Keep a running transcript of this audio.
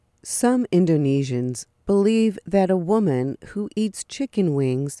Some Indonesians believe that a woman who eats chicken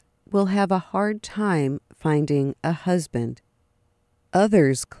wings will have a hard time finding a husband.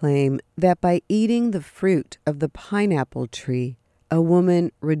 Others claim that by eating the fruit of the pineapple tree, a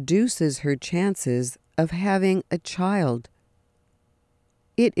woman reduces her chances of having a child.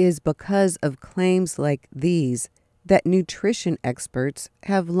 It is because of claims like these that nutrition experts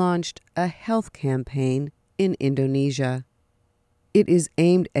have launched a health campaign in Indonesia. It is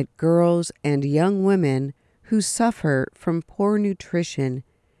aimed at girls and young women who suffer from poor nutrition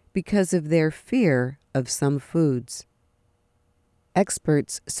because of their fear of some foods.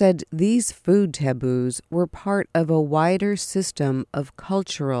 Experts said these food taboos were part of a wider system of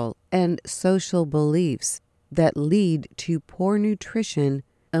cultural and social beliefs that lead to poor nutrition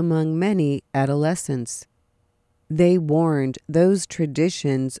among many adolescents. They warned those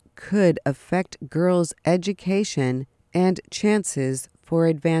traditions could affect girls' education and chances for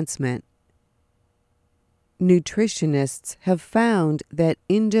advancement. Nutritionists have found that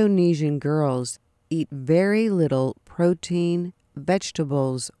Indonesian girls eat very little protein,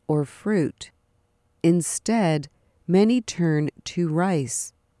 vegetables, or fruit. Instead, many turn to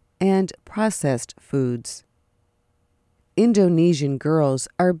rice and processed foods. Indonesian girls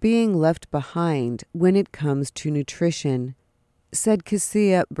are being left behind when it comes to nutrition, said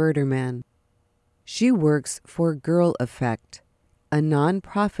Cassia Berderman. She works for Girl Effect, a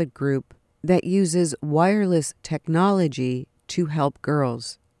non-profit group that uses wireless technology to help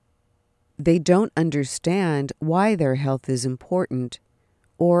girls. They don't understand why their health is important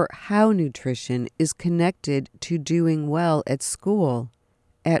or how nutrition is connected to doing well at school,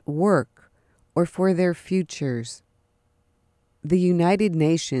 at work, or for their futures. The United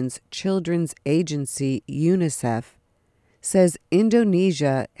Nations Children's Agency, UNICEF, says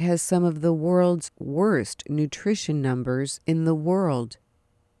Indonesia has some of the world's worst nutrition numbers in the world.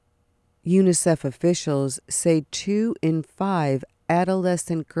 UNICEF officials say 2 in 5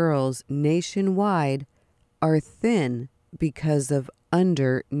 adolescent girls nationwide are thin because of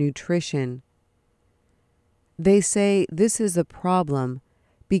undernutrition. They say this is a problem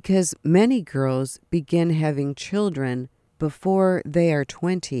because many girls begin having children before they are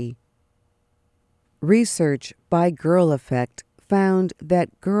 20. Research by Girl Effect found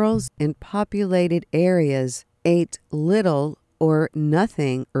that girls in populated areas ate little or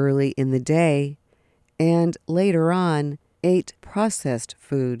nothing early in the day and later on ate processed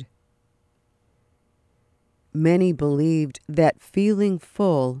food. Many believed that feeling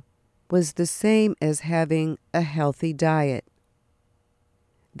full was the same as having a healthy diet.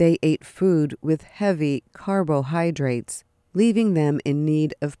 They ate food with heavy carbohydrates, leaving them in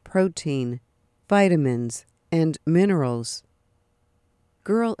need of protein, vitamins, and minerals.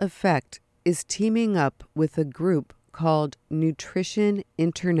 Girl Effect is teaming up with a group called Nutrition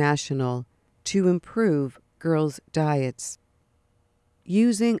International to improve girls' diets.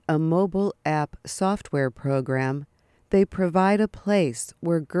 Using a mobile app software program, they provide a place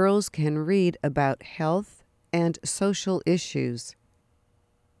where girls can read about health and social issues.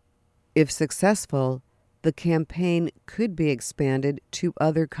 If successful, the campaign could be expanded to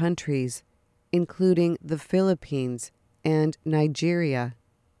other countries, including the Philippines and Nigeria.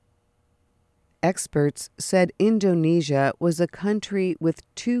 Experts said Indonesia was a country with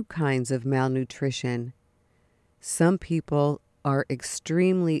 2 kinds of malnutrition. Some people are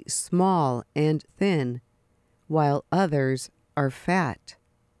extremely small and thin, while others are fat.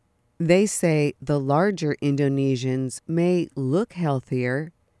 They say the larger Indonesians may look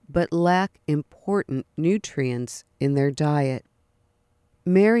healthier, but lack important nutrients in their diet.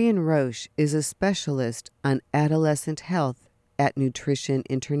 Marion Roche is a specialist on adolescent health at Nutrition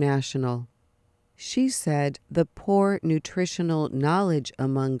International. She said the poor nutritional knowledge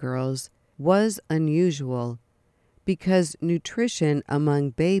among girls was unusual because nutrition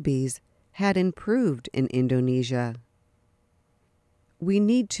among babies had improved in Indonesia. We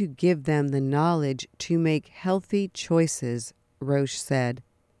need to give them the knowledge to make healthy choices, Roche said,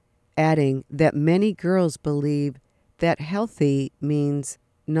 adding that many girls believe that healthy means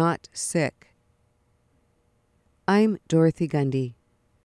not sick. I'm Dorothy Gundy.